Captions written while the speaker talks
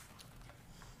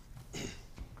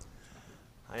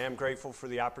I am grateful for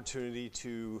the opportunity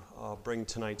to bring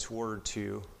tonight's word to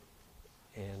you.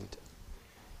 And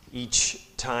each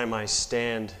time I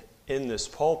stand in this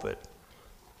pulpit,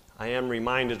 I am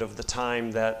reminded of the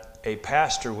time that a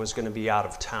pastor was going to be out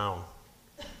of town.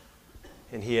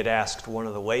 And he had asked one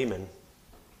of the laymen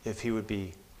if he would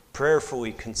be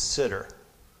prayerfully consider,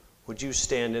 would you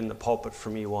stand in the pulpit for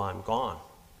me while I'm gone?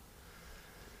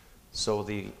 So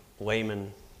the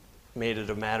layman made it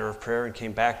a matter of prayer and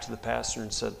came back to the pastor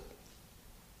and said,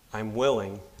 I'm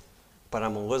willing, but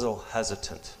I'm a little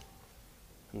hesitant.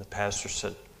 And the pastor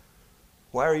said,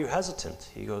 why are you hesitant?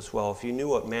 He goes, well, if you knew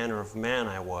what manner of man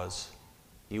I was,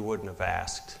 you wouldn't have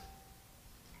asked.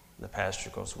 And the pastor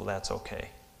goes, well, that's okay.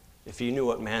 If you knew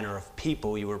what manner of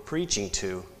people you were preaching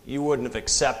to, you wouldn't have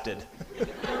accepted.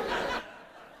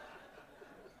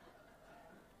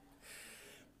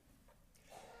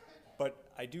 But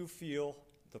I do feel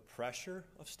the pressure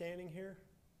of standing here,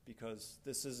 because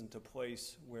this isn't a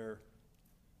place where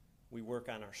we work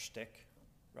on our shtick,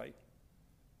 right?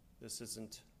 This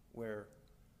isn't where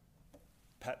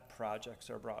pet projects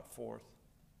are brought forth,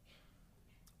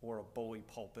 or a bully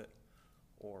pulpit,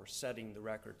 or setting the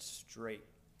record straight.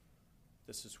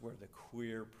 This is where the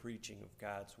clear preaching of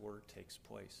God's word takes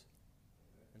place.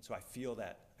 And so I feel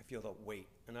that weight.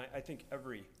 And I think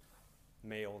every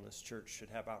male in this church should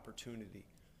have opportunity,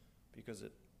 because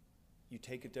you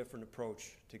take a different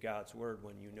approach to God's word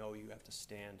when you know you have to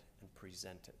stand and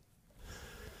present it.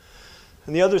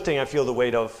 And the other thing I feel the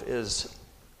weight of is,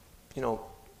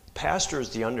 pastor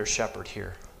is the under shepherd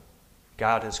here.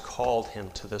 God has called him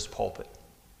to this pulpit.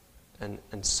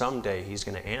 And someday he's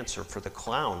going to answer for the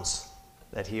clowns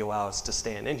that he allows to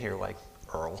stand in here, like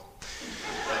Earl.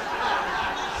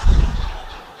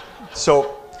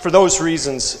 So for those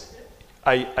reasons,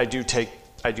 I do take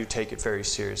it very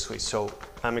seriously. So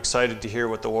I'm excited to hear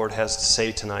what the Lord has to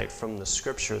say tonight from the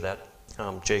scripture that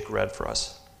Jake read for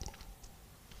us.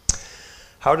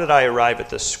 How did I arrive at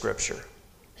this scripture?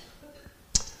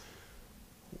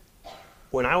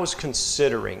 When I was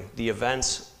considering the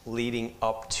events leading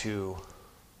up to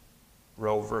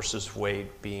Roe versus Wade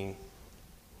being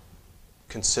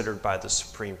considered by the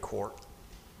Supreme Court,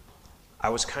 I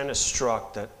was kind of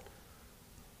struck that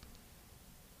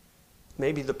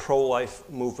maybe the pro-life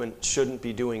movement shouldn't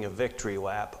be doing a victory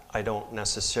lap. I don't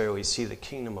necessarily see the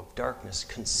kingdom of darkness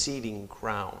conceding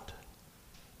ground.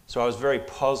 So I was very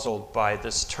puzzled by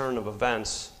this turn of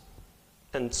events,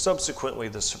 and subsequently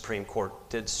the Supreme Court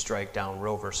did strike down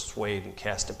Roe versus Wade and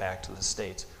cast it back to the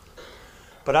states.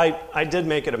 But I did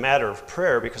make it a matter of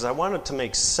prayer because I wanted to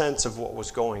make sense of what was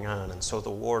going on, and so the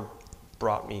Lord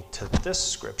brought me to this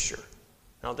scripture.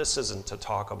 Now, this isn't to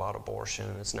talk about abortion,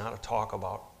 and it's not a talk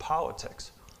about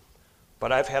politics.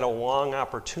 But I've had a long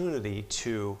opportunity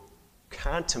to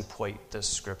contemplate this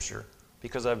scripture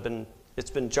because it's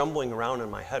been jumbling around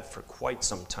in my head for quite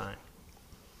some time.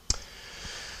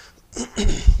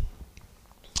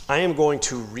 I am going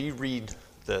to reread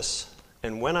this,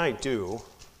 and when I do,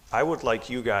 I would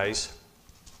like you guys,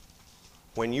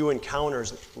 when you encounter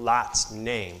Lot's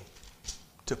name,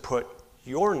 to put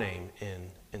your name in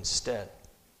instead.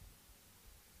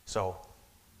 So,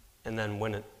 and then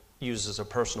when it uses a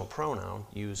personal pronoun,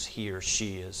 use he or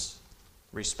she as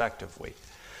respectively.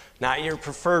 Not your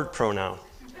preferred pronoun.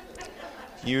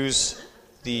 Use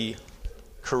the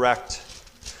correct.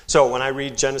 So when I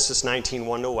read Genesis 19,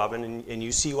 1-11, and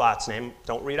you see Lot's name,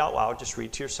 don't read out loud, just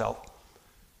read to yourself.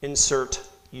 Insert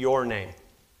your name.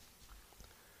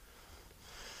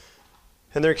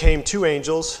 And there came 2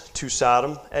 angels to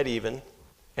Sodom at even,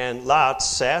 and Lot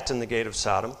sat in the gate of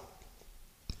Sodom.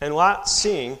 And Lot,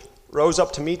 seeing, rose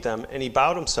up to meet them, and he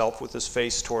bowed himself with his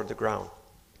face toward the ground.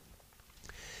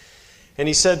 And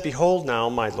he said, behold now,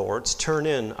 my lords, turn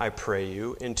in, I pray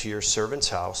you, into your servant's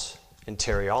house, and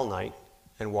tarry all night,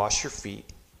 and wash your feet,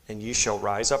 and ye shall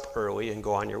rise up early and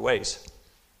go on your ways.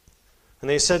 And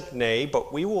they said, nay,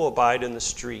 but we will abide in the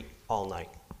street all night.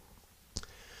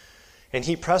 And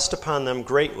he pressed upon them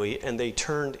greatly, and they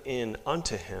turned in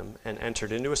unto him, and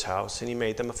entered into his house, and he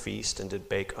made them a feast, and did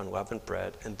bake unleavened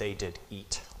bread, and they did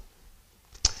eat.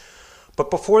 But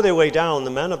before they lay down,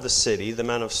 the men of the city, the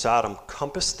men of Sodom,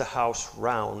 compassed the house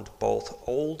round, both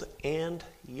old and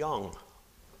young,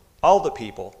 all the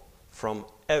people from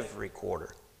every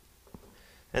quarter.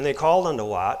 And they called unto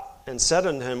Lot, and said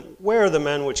unto him, where are the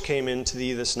men which came in to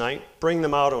thee this night? Bring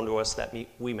them out unto us, that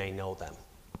we may know them.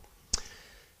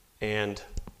 And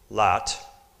Lot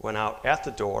went out at the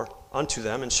door unto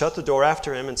them, and shut the door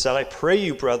after him, and said, I pray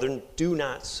you, brethren, do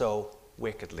not so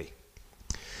wickedly.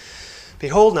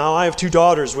 Behold, now I have 2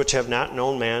 daughters which have not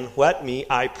known man. Let me,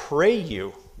 I pray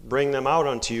you, bring them out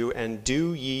unto you, and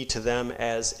do ye to them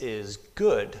as is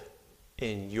good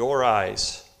in your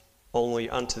eyes. Only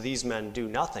unto these men do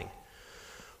nothing,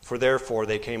 for therefore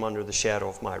they came under the shadow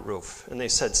of my roof. And they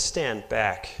said, stand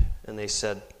back. And they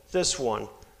said, this one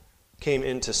came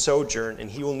in to sojourn, and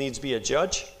he will needs be a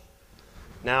judge.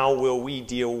 Now will we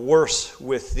deal worse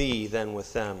with thee than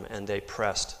with them. And they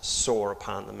pressed sore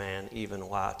upon the man, even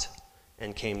Lot,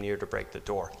 and came near to break the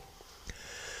door.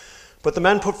 But the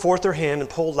men put forth their hand and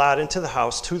pulled Lot into the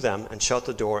house to them and shut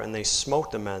the door. And they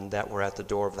smote the men that were at the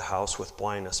door of the house with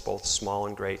blindness, both small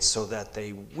and great, so that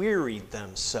they wearied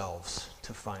themselves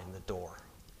to find the door.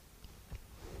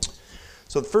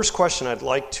 So the first question I'd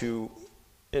like to,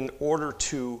 in order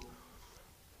to,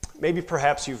 maybe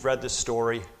perhaps you've read this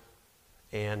story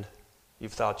and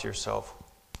you've thought to yourself,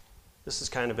 this is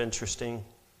kind of interesting.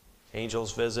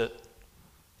 Angels visit.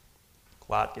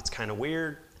 Lot gets kind of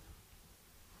weird.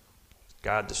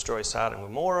 God destroys Sodom and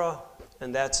Gomorrah,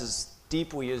 and that's as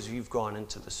deeply as you've gone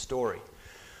into the story.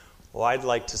 Well, I'd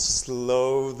like to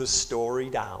slow the story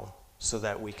down so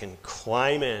that we can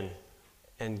climb in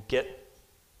and get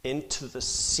into the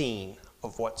scene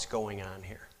of what's going on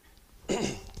here.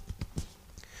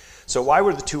 So why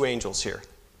were the two angels here?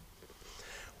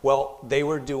 Well, they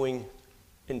were doing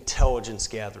intelligence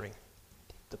gathering.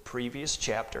 The previous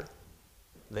chapter,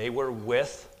 they were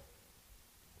with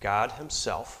God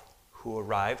himself, who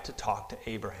arrived to talk to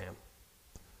Abraham.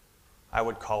 I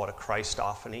would call it a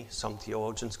Christophany. Some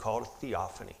theologians call it a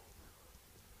theophany.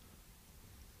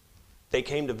 They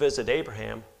came to visit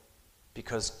Abraham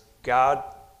because God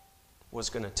was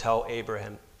going to tell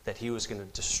Abraham that he was going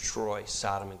to destroy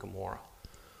Sodom and Gomorrah.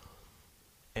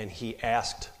 And he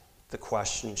asked the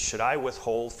question, should I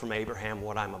withhold from Abraham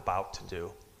what I'm about to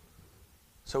do?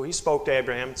 So he spoke to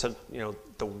Abraham and said,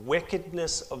 the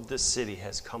wickedness of this city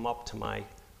has come up to my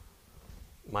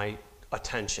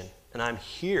attention, and I'm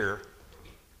here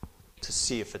to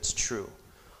see if it's true.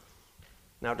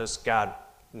 Now, does God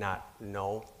not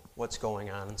know what's going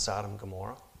on in Sodom and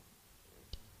Gomorrah?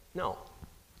 No.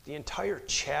 The entire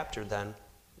chapter then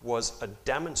was a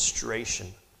demonstration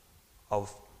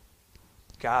of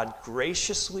God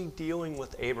graciously dealing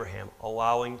with Abraham,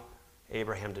 allowing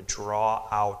Abraham to draw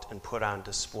out and put on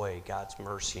display God's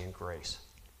mercy and grace.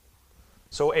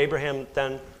 So Abraham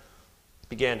then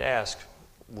began to ask,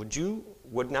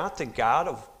 would not the God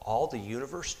of all the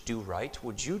universe do right?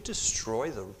 Would you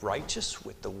destroy the righteous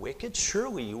with the wicked?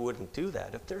 Surely you wouldn't do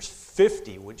that. If there's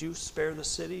 50, would you spare the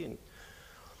city? And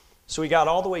so he got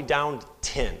all the way down to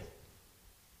 10.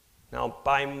 Now,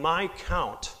 by my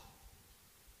count,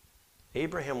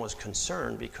 Abraham was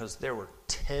concerned because there were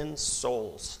 10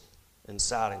 souls in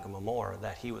Sodom and Gomorrah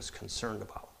that he was concerned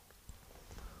about.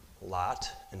 Lot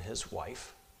and his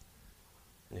wife.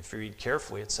 And if you read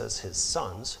carefully, it says his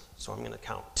sons. So I'm going to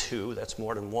count 2. That's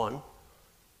more than 1.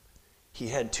 He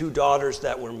had 2 daughters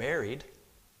that were married,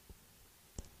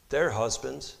 their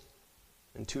husbands,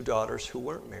 and 2 daughters who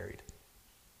weren't married.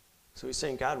 So he's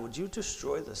saying, God, would you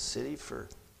destroy the city for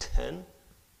 10?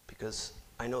 Because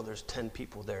I know there's 10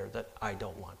 people there that I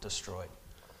don't want destroyed.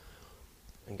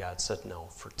 And God said, no,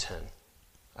 for 10.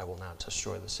 I will not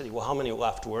destroy the city. Well, how many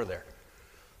left were there?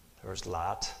 There was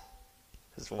Lot,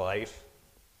 his wife,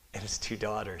 and his 2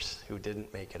 daughters who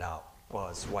didn't make it out. Well,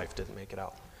 his wife didn't make it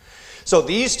out. So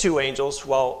these 2 angels,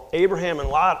 while Abraham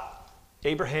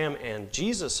and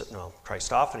Jesus,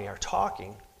 Christophany, are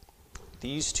talking,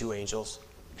 these 2 angels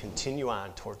continue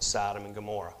on towards Sodom and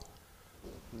Gomorrah.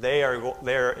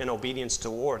 They're in obedience to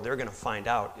the Lord. They're going to find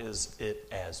out, is it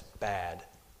as bad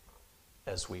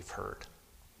as we've heard?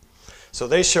 So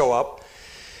they show up,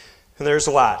 and there's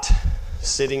Lot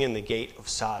sitting in the gate of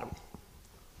Sodom.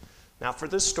 Now, for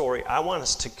this story, I want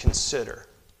us to consider,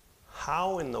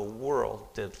 how in the world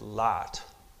did Lot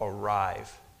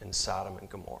arrive in Sodom and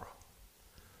Gomorrah?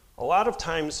 A lot of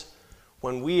times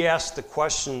when we ask the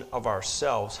question of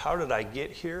ourselves, how did I get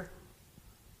here?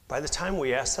 By the time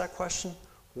we ask that question,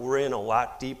 we're in a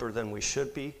lot deeper than we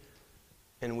should be,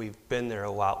 and we've been there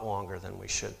a lot longer than we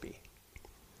should be.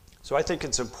 So I think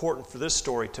it's important for this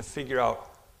story to figure out,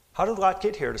 how did Lot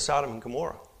get here to Sodom and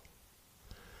Gomorrah?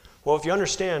 Well, if you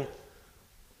understand,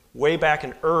 way back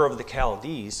in Ur of the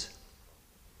Chaldees,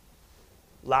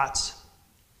 Lot's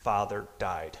father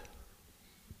died.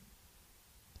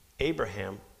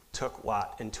 Abraham took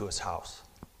Lot into his house.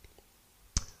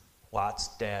 Lot's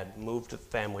dad moved the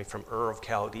family from Ur of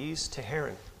Chaldees to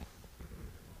Haran.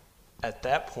 At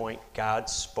that point, God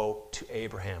spoke to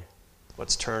Abraham.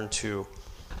 Let's turn to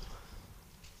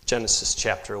Genesis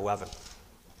chapter 11.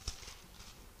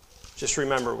 Just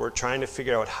remember, we're trying to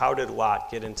figure out, how did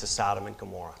Lot get into Sodom and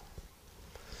Gomorrah?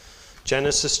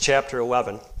 Genesis chapter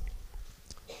 11.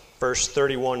 verse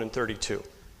 31 and 32.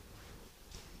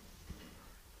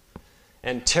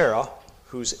 And Terah,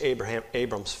 who's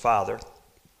Abram's father,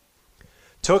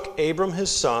 took Abram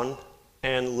his son,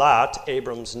 and Lot,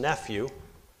 Abram's nephew,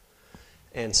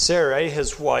 and Sarai,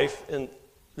 his wife, and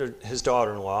his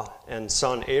daughter-in-law, and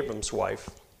son Abram's wife.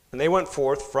 And they went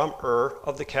forth from Ur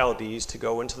of the Chaldees to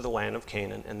go into the land of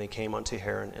Canaan, and they came unto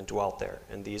Haran and dwelt there.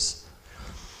 And these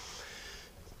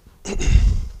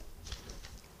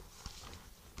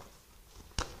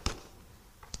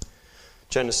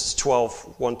Genesis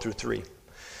 12, 1 through 3.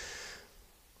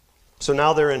 So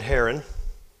now they're in Haran.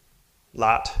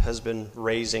 Abram has been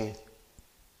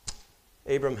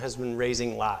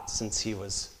raising Lot since he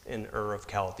was in Ur of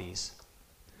Chaldees.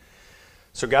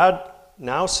 So God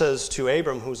now says to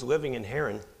Abram, who's living in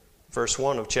Haran, verse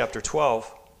 1 of chapter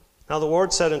 12, Now the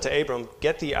Lord said unto Abram,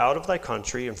 Get thee out of thy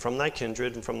country, and from thy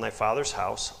kindred, and from thy father's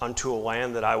house, unto a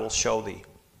land that I will show thee.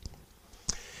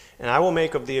 And I will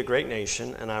make of thee a great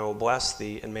nation, and I will bless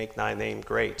thee, and make thy name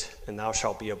great, and thou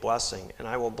shalt be a blessing. And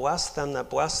I will bless them that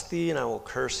bless thee, and I will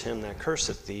curse him that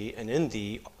curseth thee, and in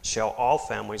thee shall all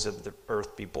families of the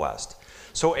earth be blessed.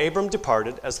 So Abram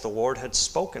departed as the Lord had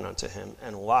spoken unto him,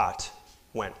 and Lot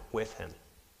went with him.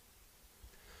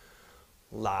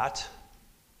 Lot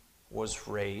was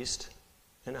raised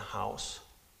in a house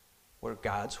where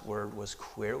God's word was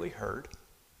clearly heard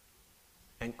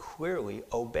and clearly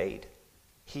obeyed.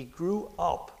 He grew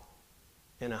up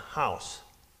in a house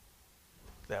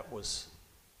that was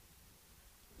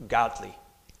godly.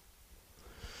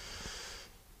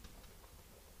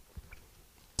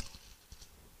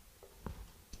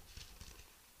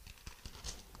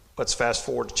 Let's fast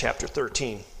forward to chapter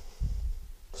 13,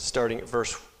 starting at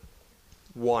verse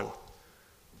 1.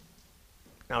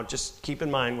 Now, just keep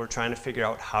in mind, we're trying to figure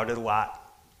out how did Lot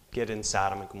get in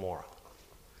Sodom and Gomorrah.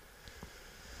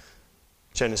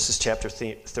 Genesis chapter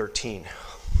 13,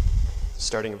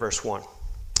 starting at verse 1.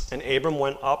 And Abram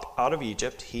went up out of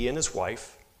Egypt, he and his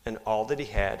wife, and all that he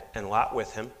had, and Lot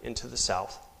with him, into the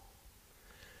south.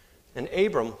 And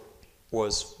Abram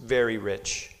was very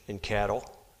rich in cattle,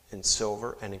 in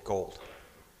silver, and in gold.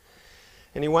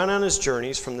 And he went on his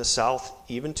journeys from the south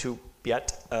even to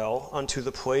Beth-el, unto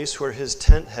the place where his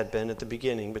tent had been at the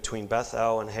beginning, between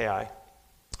Beth-el and Hai,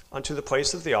 unto the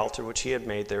place of the altar which he had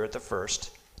made there at the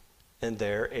first. And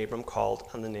there Abram called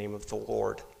on the name of the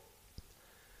Lord.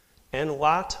 And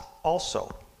Lot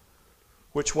also,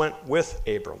 which went with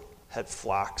Abram, had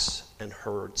flocks and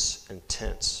herds and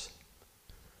tents.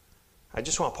 I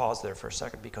just want to pause there for a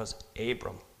second, because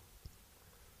Abram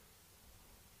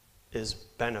is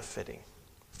benefiting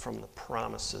from the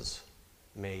promises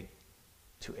made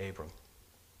to Abram.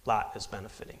 Lot is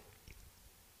benefiting.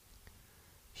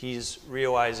 He's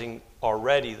realizing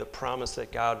already the promise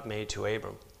that God made to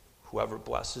Abram. Whoever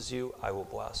blesses you, I will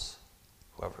bless.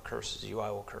 Whoever curses you,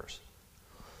 I will curse.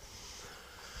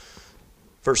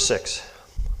 Verse 6.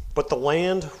 But the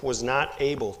land was not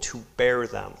able to bear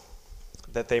them,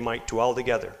 that they might dwell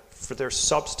together, for their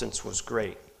substance was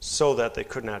great, so that they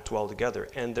could not dwell together.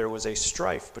 And there was a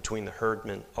strife between the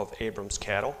herdmen of Abram's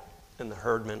cattle and the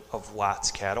herdmen of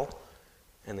Lot's cattle.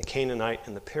 And the Canaanite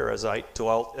and the Perizzite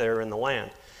dwelt there in the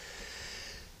land.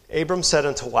 Abram said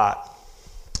unto Lot,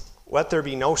 Let there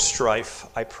be no strife,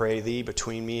 I pray thee,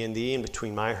 between me and thee, and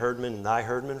between my herdmen and thy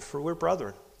herdmen, for we're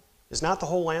brethren. Is not the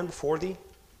whole land before thee?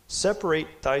 Separate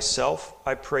thyself,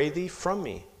 I pray thee, from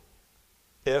me.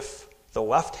 If the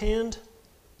left hand,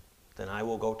 then I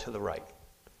will go to the right.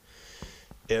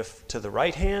 If to the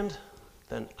right hand,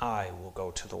 then I will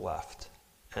go to the left.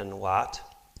 And Lot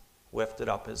lifted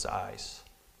up his eyes.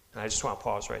 And I just want to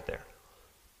pause right there.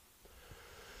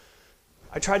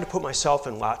 I tried to put myself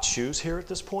in Lot's shoes here at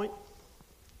this point.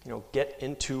 Get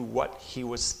into what he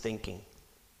was thinking.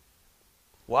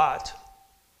 Lot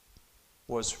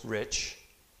was rich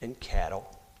in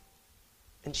cattle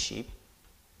and sheep.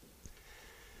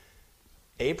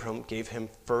 Abram gave him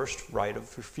first right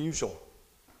of refusal.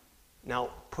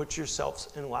 Now, put yourselves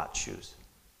in Lot's shoes.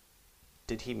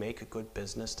 Did he make a good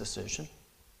business decision?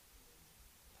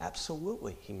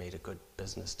 Absolutely, he made a good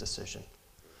business decision.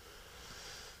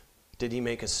 Did he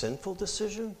make a sinful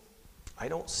decision? I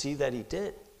don't see that he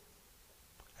did.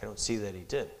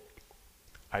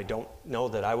 I don't know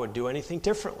that I would do anything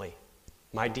differently.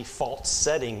 My default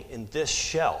setting in this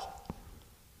shell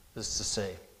is to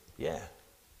say, yeah,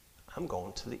 I'm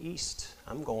going to the east.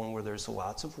 I'm going where there's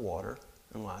lots of water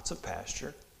and lots of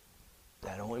pasture.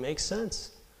 That only makes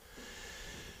sense.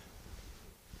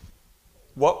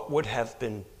 What would have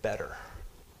been better?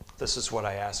 This is what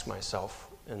I ask myself,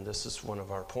 and this is one of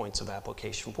our points of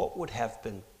application. What would have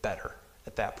been better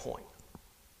at that point?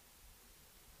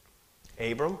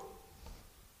 Abram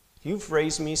You've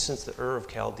raised me since the Ur of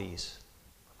Chaldees.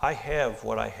 I have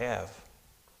what I have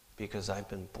because I've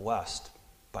been blessed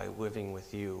by living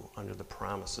with you under the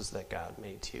promises that God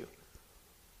made to you.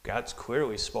 God's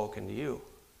clearly spoken to you.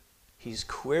 He's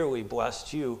clearly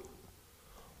blessed you.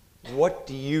 What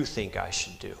do you think I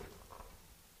should do?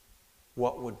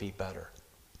 What would be better?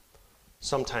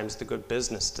 Sometimes the good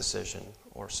business decision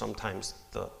or sometimes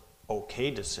the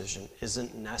okay decision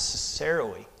isn't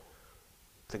necessarily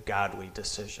the godly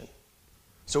decision.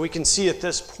 So we can see at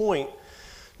this point,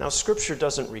 now Scripture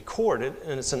doesn't record it,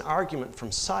 and it's an argument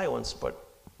from silence, but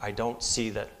I don't see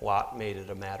that Lot made it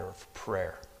a matter of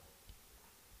prayer.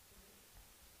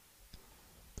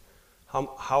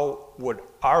 How would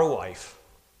our life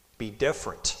be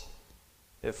different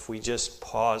if we just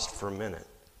paused for a minute?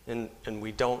 And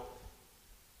we don't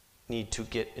need to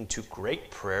get into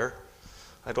great prayer.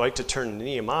 I'd like to turn to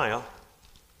Nehemiah.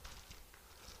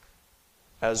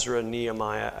 Ezra,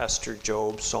 Nehemiah, Esther,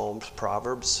 Job, Psalms,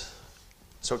 Proverbs.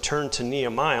 So turn to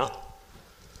Nehemiah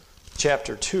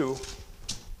chapter 2,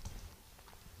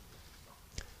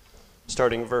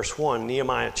 starting verse 1.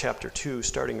 Nehemiah chapter 2,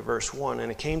 starting verse 1.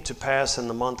 And it came to pass in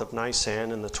the month of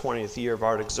Nisan, in the 20th year of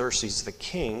Artaxerxes the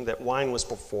king, that wine was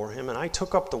before him, and I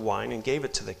took up the wine and gave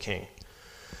it to the king.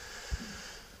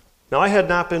 Now I had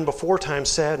not been beforetime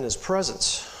sad in his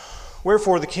presence.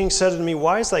 Wherefore the king said unto me,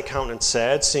 Why is thy countenance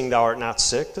sad, seeing thou art not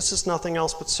sick? This is nothing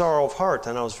else but sorrow of heart.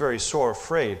 And I was very sore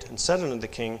afraid, and said unto the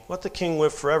king, Let the king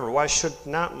live forever. Why should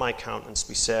not my countenance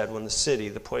be sad, when the city,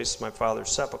 the place of my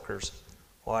father's sepulchres,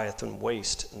 lieth in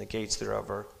waste, and the gates thereof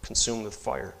are consumed with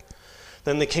fire?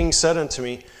 Then the king said unto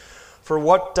me, For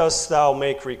what dost thou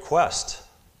make request?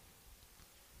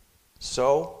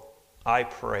 So I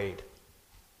prayed.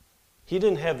 He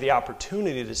didn't have the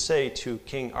opportunity to say to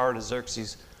King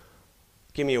Artaxerxes,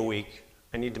 Give me a week.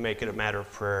 I need to make it a matter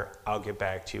of prayer. I'll get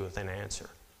back to you with an answer.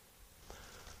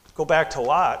 Go back to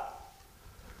Lot.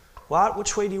 Lot,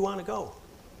 which way do you want to go?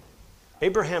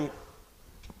 Abraham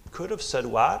could have said,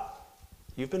 Lot,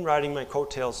 you've been riding my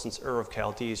coattails since Ur of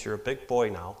Chaldees. You're a big boy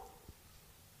now.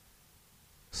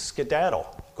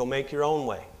 Skedaddle. Go make your own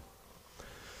way.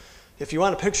 If you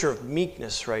want a picture of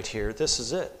meekness right here, this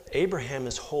is it. Abraham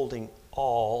is holding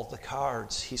all the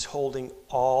cards. He's holding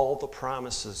all the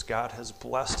promises. God has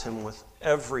blessed him with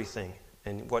everything.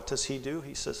 And what does he do?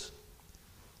 He says,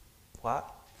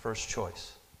 Lot, first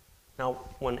choice. Now,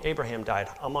 when Abraham died,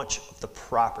 how much of the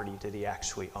property did he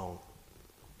actually own?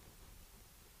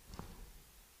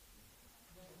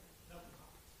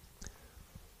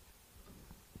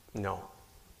 No.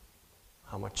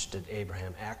 How much did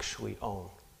Abraham actually own?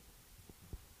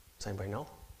 Does anybody know?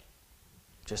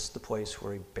 Just the place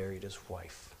where he buried his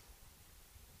wife.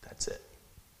 That's it.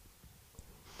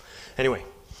 Anyway,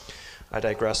 I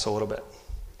digress a little bit.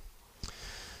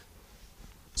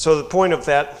 So the point of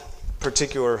that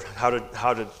particular, how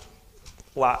did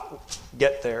Lot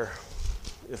get there?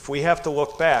 If we have to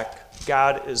look back,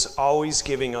 God is always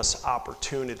giving us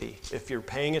opportunity. If you're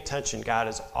paying attention, God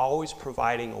is always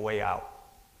providing a way out.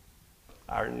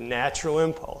 Our natural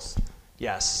impulse,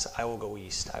 yes, I will go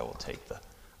east. I will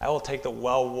take the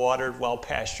well-watered,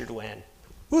 well-pastured land.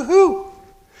 Woohoo!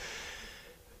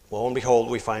 Lo and behold,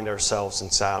 we find ourselves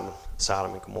in Sodom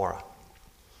and Gomorrah.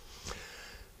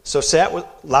 So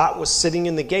Lot was sitting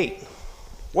in the gate.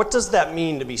 What does that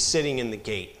mean to be sitting in the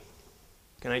gate?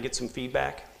 Can I get some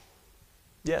feedback?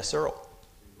 Yes, Earl.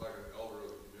 He's like an elder of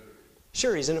the community.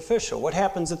 Sure, he's an official. What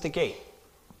happens at the gate?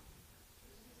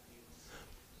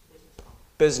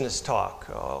 Business talk.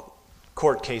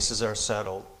 Court cases are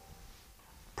settled.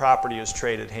 Property is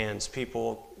traded hands.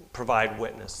 People provide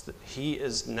witness. He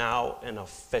is now an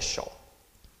official.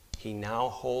 He now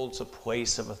holds a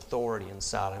place of authority in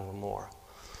Sodom and Gomorrah.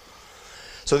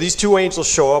 So these two angels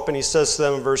show up, and he says to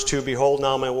them in verse 2, Behold,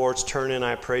 now, my lords, turn in,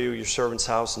 I pray you, your servant's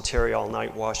house, and tarry all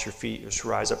night, wash your feet, you shall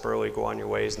rise up early, go on your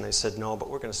ways. And they said, No, but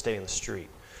we're going to stay in the street.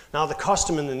 Now, the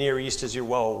custom in the Near East, as you're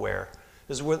well aware,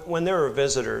 is when there are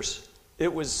visitors,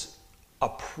 it was a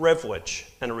privilege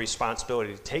and a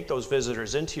responsibility to take those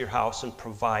visitors into your house and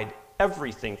provide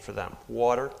everything for them.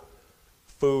 Water,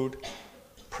 food,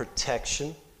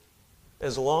 protection.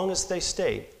 As long as they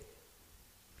stayed,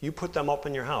 you put them up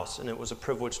in your house, and it was a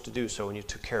privilege to do so, and you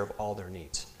took care of all their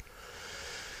needs.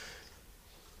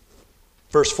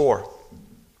 Verse 4.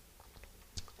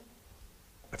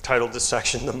 I've titled this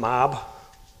section, The Mob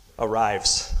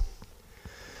Arrives.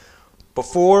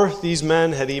 Before these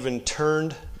men had even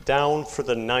turned down for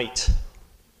the night,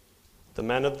 the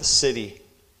men of the city,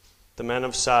 the men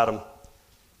of Sodom,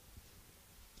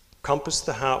 compassed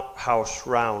the house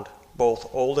round,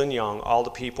 both old and young, all the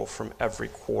people from every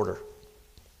quarter.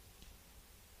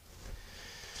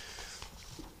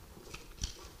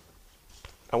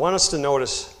 I want us to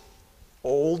notice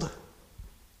old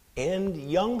and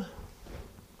young.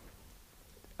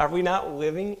 Are we not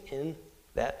living in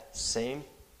that same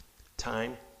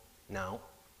time now?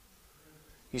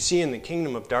 You see, in the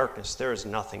kingdom of darkness, there is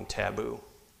nothing taboo.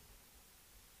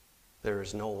 There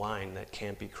is no line that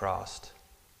can't be crossed.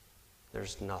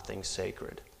 There's nothing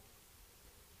sacred.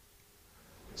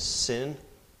 Sin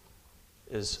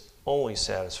is only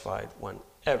satisfied when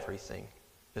everything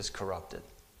is corrupted.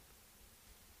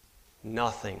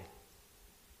 Nothing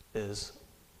is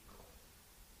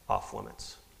off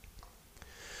limits.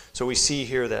 So we see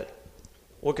here that,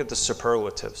 look at the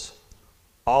superlatives.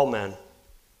 All men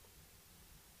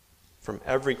from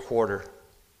every quarter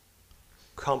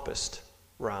compassed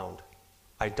round.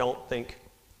 I don't think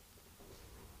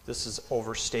this is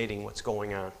overstating what's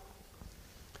going on.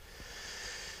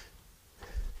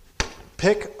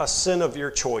 Pick a sin of your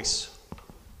choice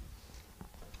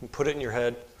and put it in your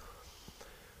head.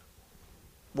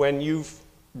 When you've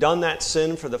done that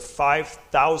sin for the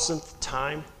 5,000th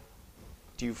time,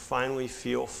 do you finally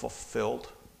feel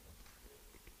fulfilled?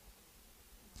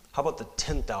 How about the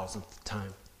 10,000th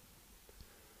time?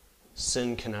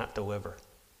 Sin cannot deliver.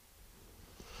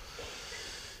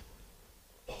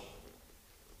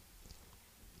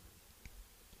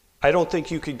 I don't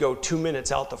think you could go 2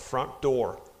 minutes out the front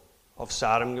door of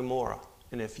Sodom and Gomorrah,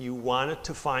 and if you wanted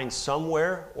to find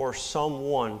somewhere or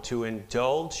someone to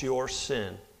indulge your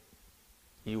sin,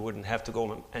 you wouldn't have to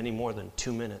go any more than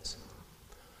 2 minutes.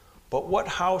 But what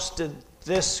house did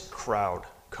this crowd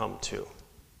come to?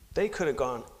 They could have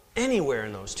gone anywhere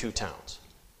in those two towns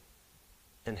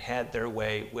and had their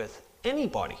way with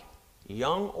anybody,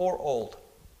 young or old.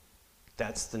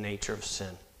 That's the nature of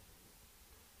sin.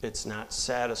 It's not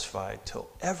satisfied till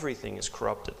everything is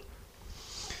corrupted.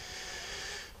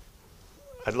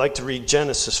 I'd like to read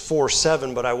Genesis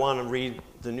 4:7, but I want to read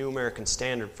the New American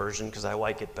Standard Version because I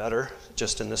like it better,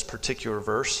 just in this particular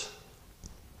verse.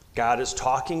 God is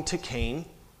talking to Cain, and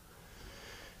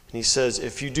he says,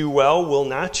 "If you do well, will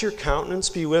not your countenance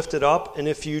be lifted up? And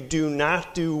if you do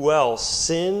not do well,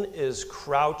 sin is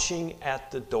crouching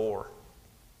at the door,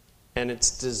 and its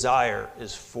desire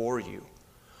is for you,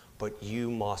 but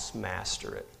you must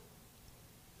master it."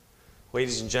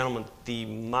 Ladies and gentlemen, the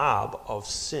mob of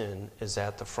sin is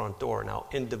at the front door. Now,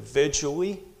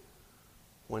 individually,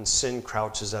 when sin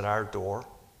crouches at our door,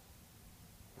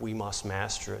 we must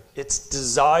master it. Its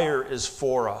desire is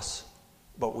for us,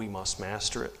 but we must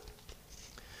master it.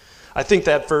 I think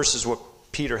that verse is what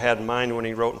Peter had in mind when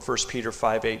he wrote in 1 Peter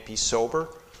 5:8, "Be sober,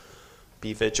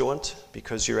 be vigilant,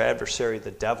 because your adversary,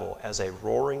 the devil, as a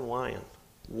roaring lion,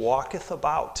 walketh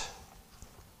about,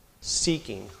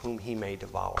 seeking whom he may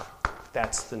devour."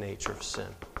 That's the nature of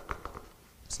sin.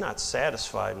 It's not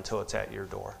satisfied until it's at your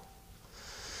door.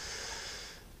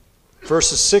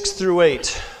 Verses 6 through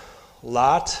 8,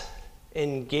 Lot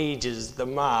engages the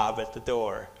mob at the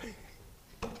door.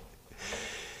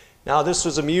 Now, this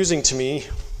was amusing to me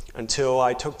until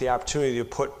I took the opportunity to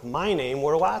put my name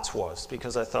where Lot's was,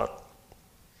 because I thought,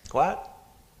 Lot,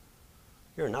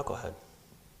 you're a knucklehead.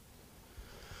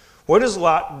 What is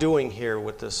Lot doing here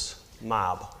with this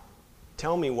mob?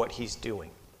 Tell me what he's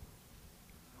doing.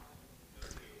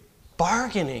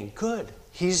 Bargaining, good.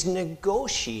 He's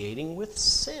negotiating with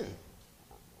sin.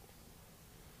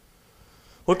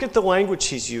 Look at the language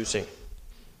he's using.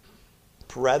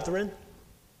 Brethren,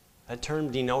 that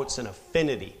term denotes an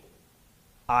affinity.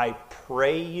 I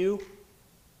pray you.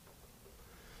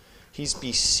 He's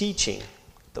beseeching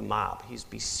the mob. He's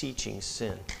beseeching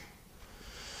sin.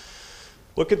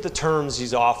 Look at the terms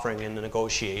he's offering in the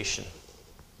negotiation.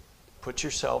 Put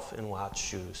yourself in Lot's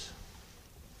shoes.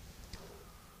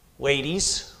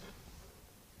 Ladies,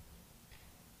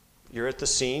 you're at the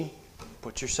scene.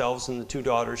 Put yourselves in the two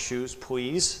daughters' shoes,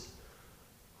 please.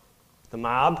 The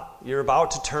mob, you're about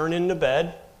to turn into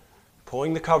bed,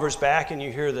 pulling the covers back, and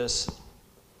you hear this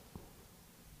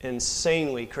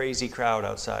insanely crazy crowd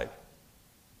outside,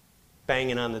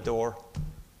 banging on the door.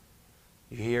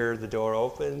 You hear the door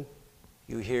open.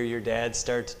 You hear your dad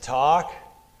start to talk.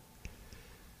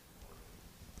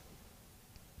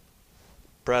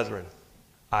 Brethren,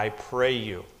 I pray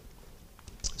you.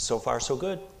 So far, so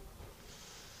good.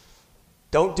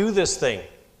 Don't do this thing.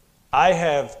 I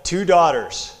have two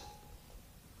daughters.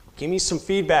 Give me some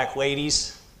feedback,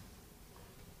 ladies.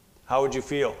 How would you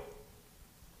feel?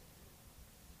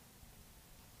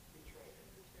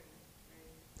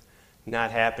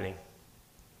 Not happening.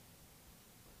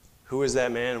 Who is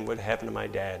that man and what happened to my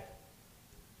dad?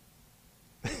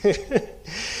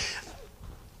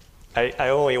 I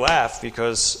only laugh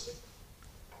because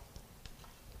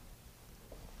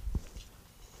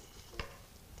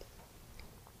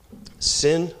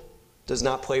Sin does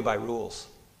not play by rules.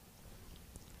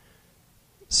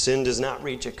 Sin does not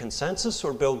reach a consensus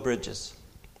or build bridges.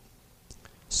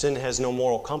 Sin has no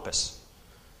moral compass.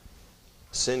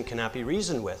 Sin cannot be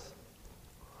reasoned with.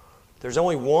 There's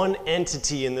only one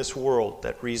entity in this world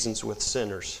that reasons with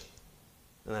sinners,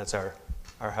 and that's our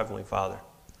Heavenly Father.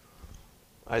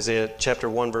 Isaiah chapter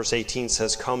 1 verse 18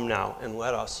 says, "Come now and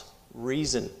let us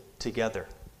reason together.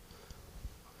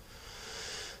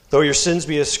 Though your sins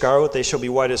be as scarlet, they shall be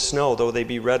white as snow. Though they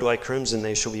be red like crimson,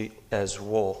 they shall be as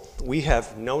wool." We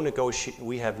have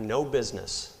no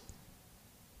business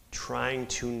trying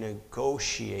to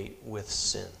negotiate with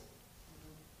sin.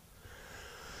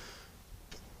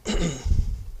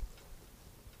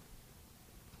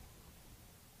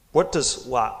 What does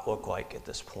Lot look like at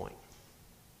this point?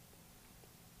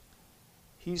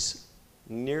 He's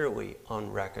nearly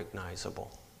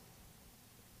unrecognizable.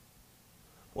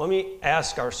 Let me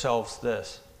ask ourselves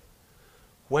this.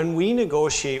 When we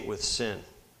negotiate with sin,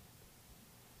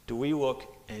 do we look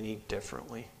any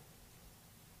differently?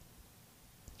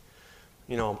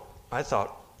 I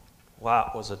thought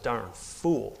Lot was a darn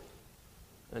fool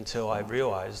until I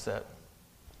realized that.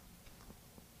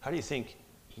 How do you think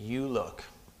you look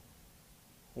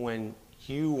when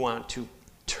you want to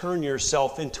turn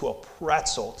yourself into a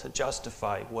pretzel to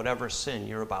justify whatever sin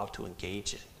you're about to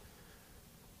engage in?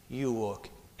 You look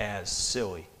as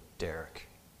silly, Derek.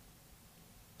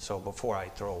 So before I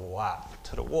throw Lot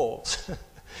to the wolves,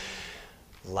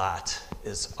 Lot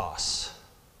is us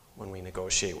when we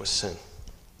negotiate with sin.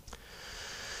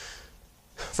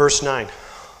 Verse 9.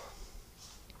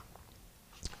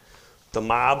 The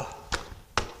mob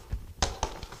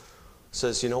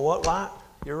says, "You know what, Lot?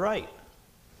 You're right.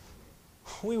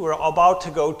 We were about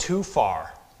to go too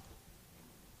far.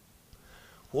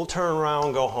 We'll turn around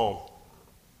and go home."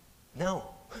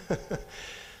 No.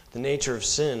 The nature of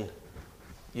sin,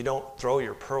 you don't throw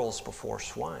your pearls before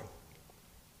swine.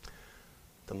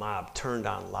 The mob turned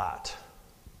on Lot.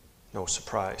 No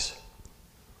surprise.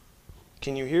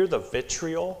 Can you hear the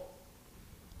vitriol?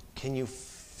 Can you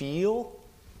feel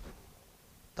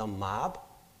the mob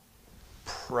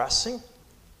pressing?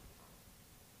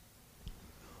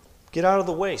 Get out of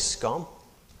the way, scum.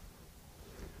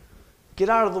 Get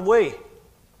out of the way,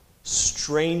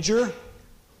 stranger.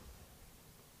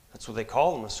 That's what they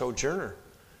call him, a sojourner.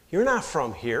 You're not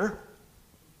from here.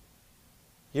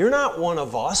 You're not one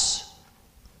of us.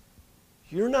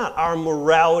 You're not our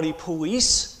morality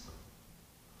police.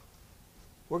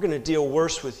 We're going to deal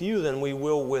worse with you than we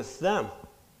will with them.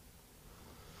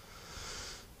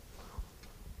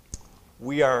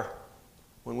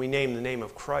 When we name the name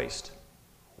of Christ,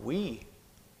 we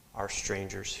are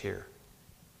strangers here.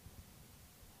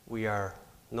 We are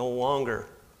no longer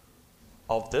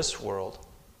of this world.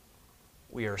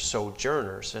 We are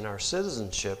sojourners, and our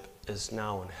citizenship is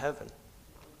now in heaven.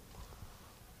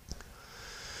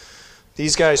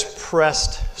 These guys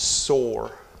pressed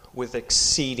sore with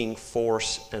exceeding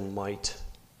force and might.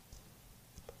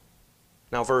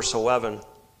 Now, verse 11,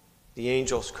 the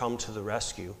angels come to the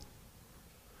rescue,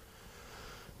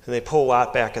 and they pull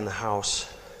Lot back in the house,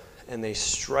 and they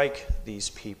strike these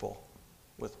people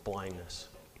with blindness.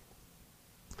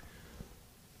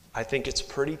 I think it's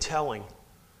pretty telling.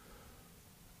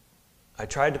 I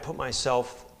tried to put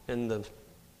myself in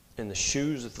the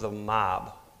shoes of the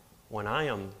mob when I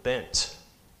am bent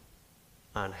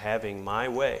on having my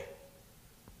way,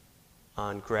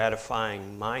 on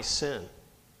gratifying my sin.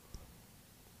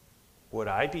 Would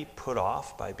I be put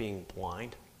off by being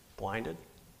blinded?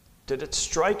 Did it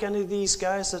strike any of these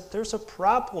guys that there's a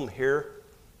problem here?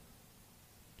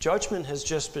 Judgment has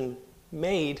just been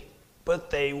made,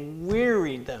 but they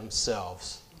wearied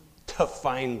themselves to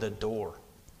find the door.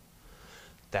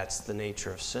 That's the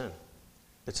nature of sin.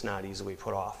 It's not easily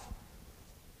put off.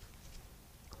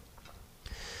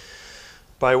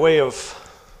 By way of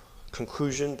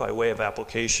conclusion, by way of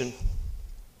application,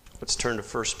 let's turn to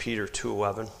 1 Peter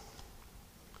 2:11.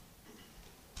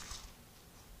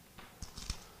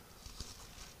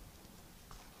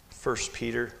 First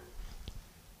Peter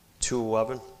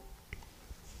 2:11.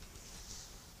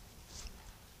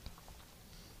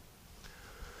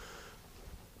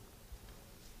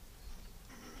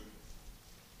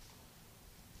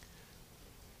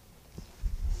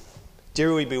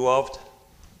 Dearly beloved,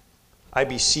 I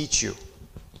beseech you,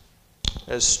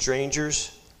 as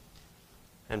strangers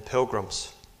and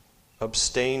pilgrims,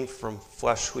 abstain from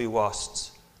fleshly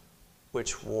lusts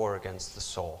which war against the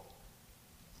soul.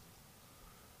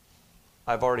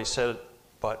 I've already said it,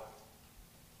 but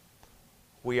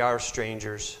we are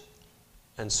strangers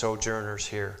and sojourners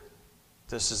here.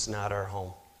 This is not our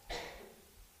home.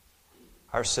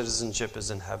 Our citizenship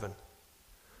is in heaven.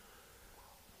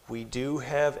 We do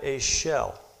have a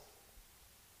shell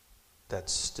that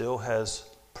still has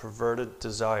perverted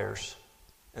desires,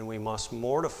 and we must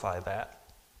mortify that.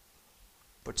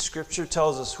 But Scripture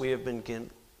tells us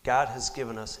God has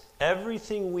given us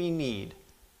everything we need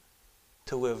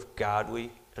to live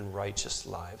godly and righteous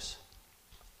lives.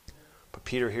 But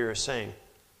Peter here is saying,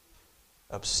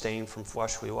 abstain from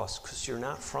fleshly lusts, because you're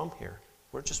not from here.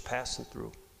 We're just passing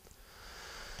through.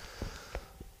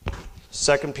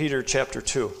 2 Peter chapter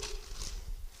 2.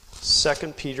 2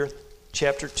 Peter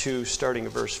chapter 2, starting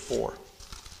at verse 4.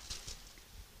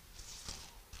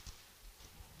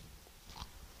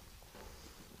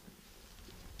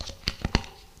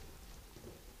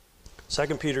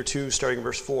 Second Peter 2, starting at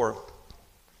verse 4.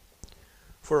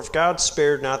 For if God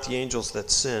spared not the angels that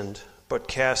sinned, but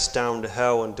cast down to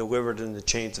hell and delivered in the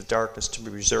chains of darkness to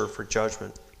be reserved for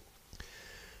judgment,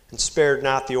 and spared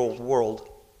not the old world,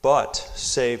 but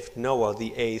saved Noah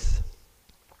the eighth,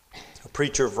 a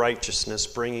preacher of righteousness,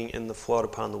 bringing in the flood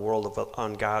upon the world of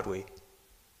ungodly,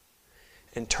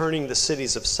 and turning the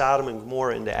cities of Sodom and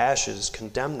Gomorrah into ashes,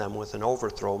 condemned them with an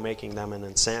overthrow, making them an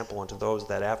ensample unto those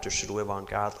that after should live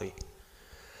ungodly,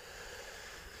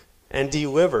 and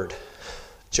delivered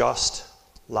just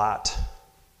Lot,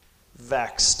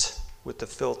 vexed with the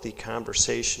filthy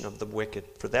conversation of the wicked,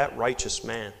 for that righteous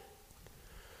man,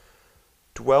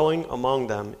 dwelling among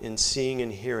them in seeing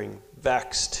and hearing,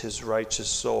 vexed his righteous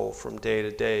soul from day to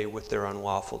day with their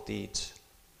unlawful deeds.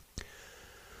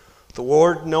 The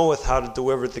Lord knoweth how to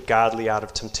deliver the godly out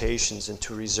of temptations, and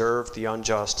to reserve the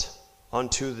unjust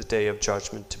unto the day of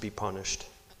judgment to be punished.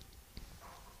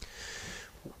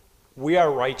 We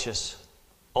are righteous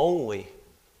only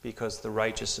because the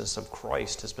righteousness of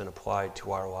Christ has been applied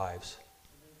to our lives.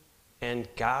 And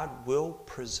God will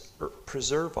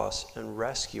preserve us and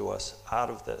rescue us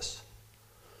out of this.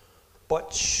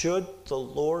 But should the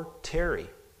Lord tarry,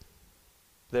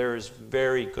 there is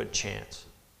very good chance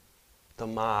the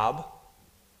mob,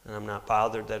 and I'm not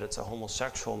bothered that it's a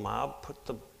homosexual mob, put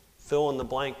the fill in the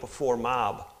blank before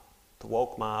mob, the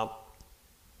woke mob,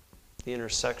 the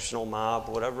intersectional mob,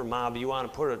 whatever mob you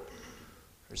want to put it,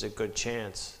 there's a good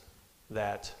chance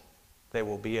that they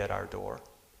will be at our door.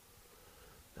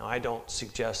 Now, I don't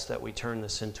suggest that we turn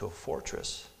this into a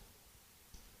fortress,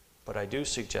 but I do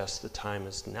suggest the time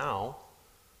is now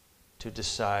to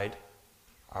decide,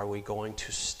 are we going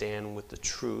to stand with the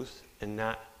truth and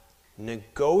not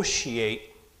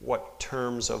negotiate what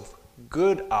terms of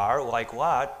good are, like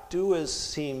Lot, do as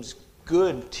seems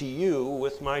good to you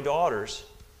with my daughters.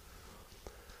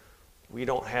 We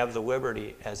don't have the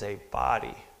liberty as a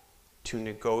body to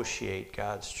negotiate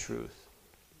God's truth.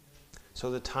 So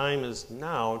the time is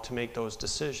now to make those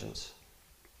decisions.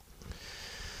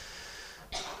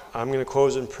 I'm going to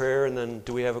close in prayer, and then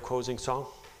do we have a closing song?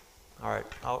 All right,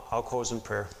 I'll close in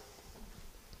prayer.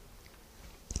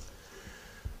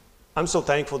 I'm so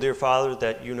thankful, dear Father,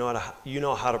 that you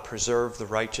know how to preserve the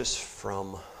righteous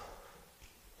from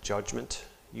judgment.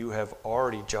 You have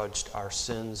already judged our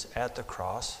sins at the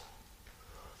cross.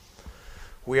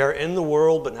 We are in the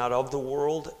world, but not of the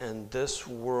world, and this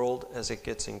world, as it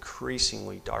gets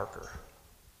increasingly darker,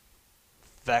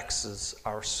 vexes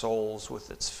our souls with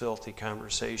its filthy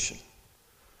conversation.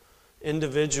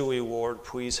 Individually, Lord,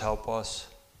 please help us.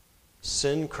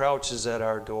 Sin crouches at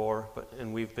our door,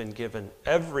 and we've been given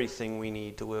everything we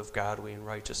need to live godly and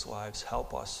righteous lives.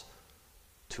 Help us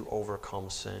to overcome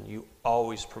sin. You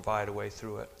always provide a way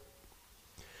through it.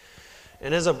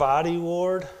 And as a body,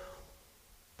 Lord,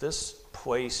 this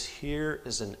place here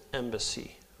is an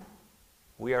embassy.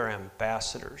 We are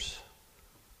ambassadors.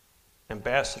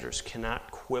 Ambassadors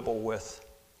cannot quibble with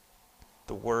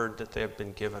the word that they have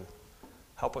been given.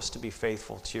 Help us to be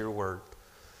faithful to your word.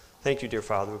 Thank you, dear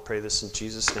Father. We pray this in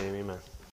Jesus' name. Amen.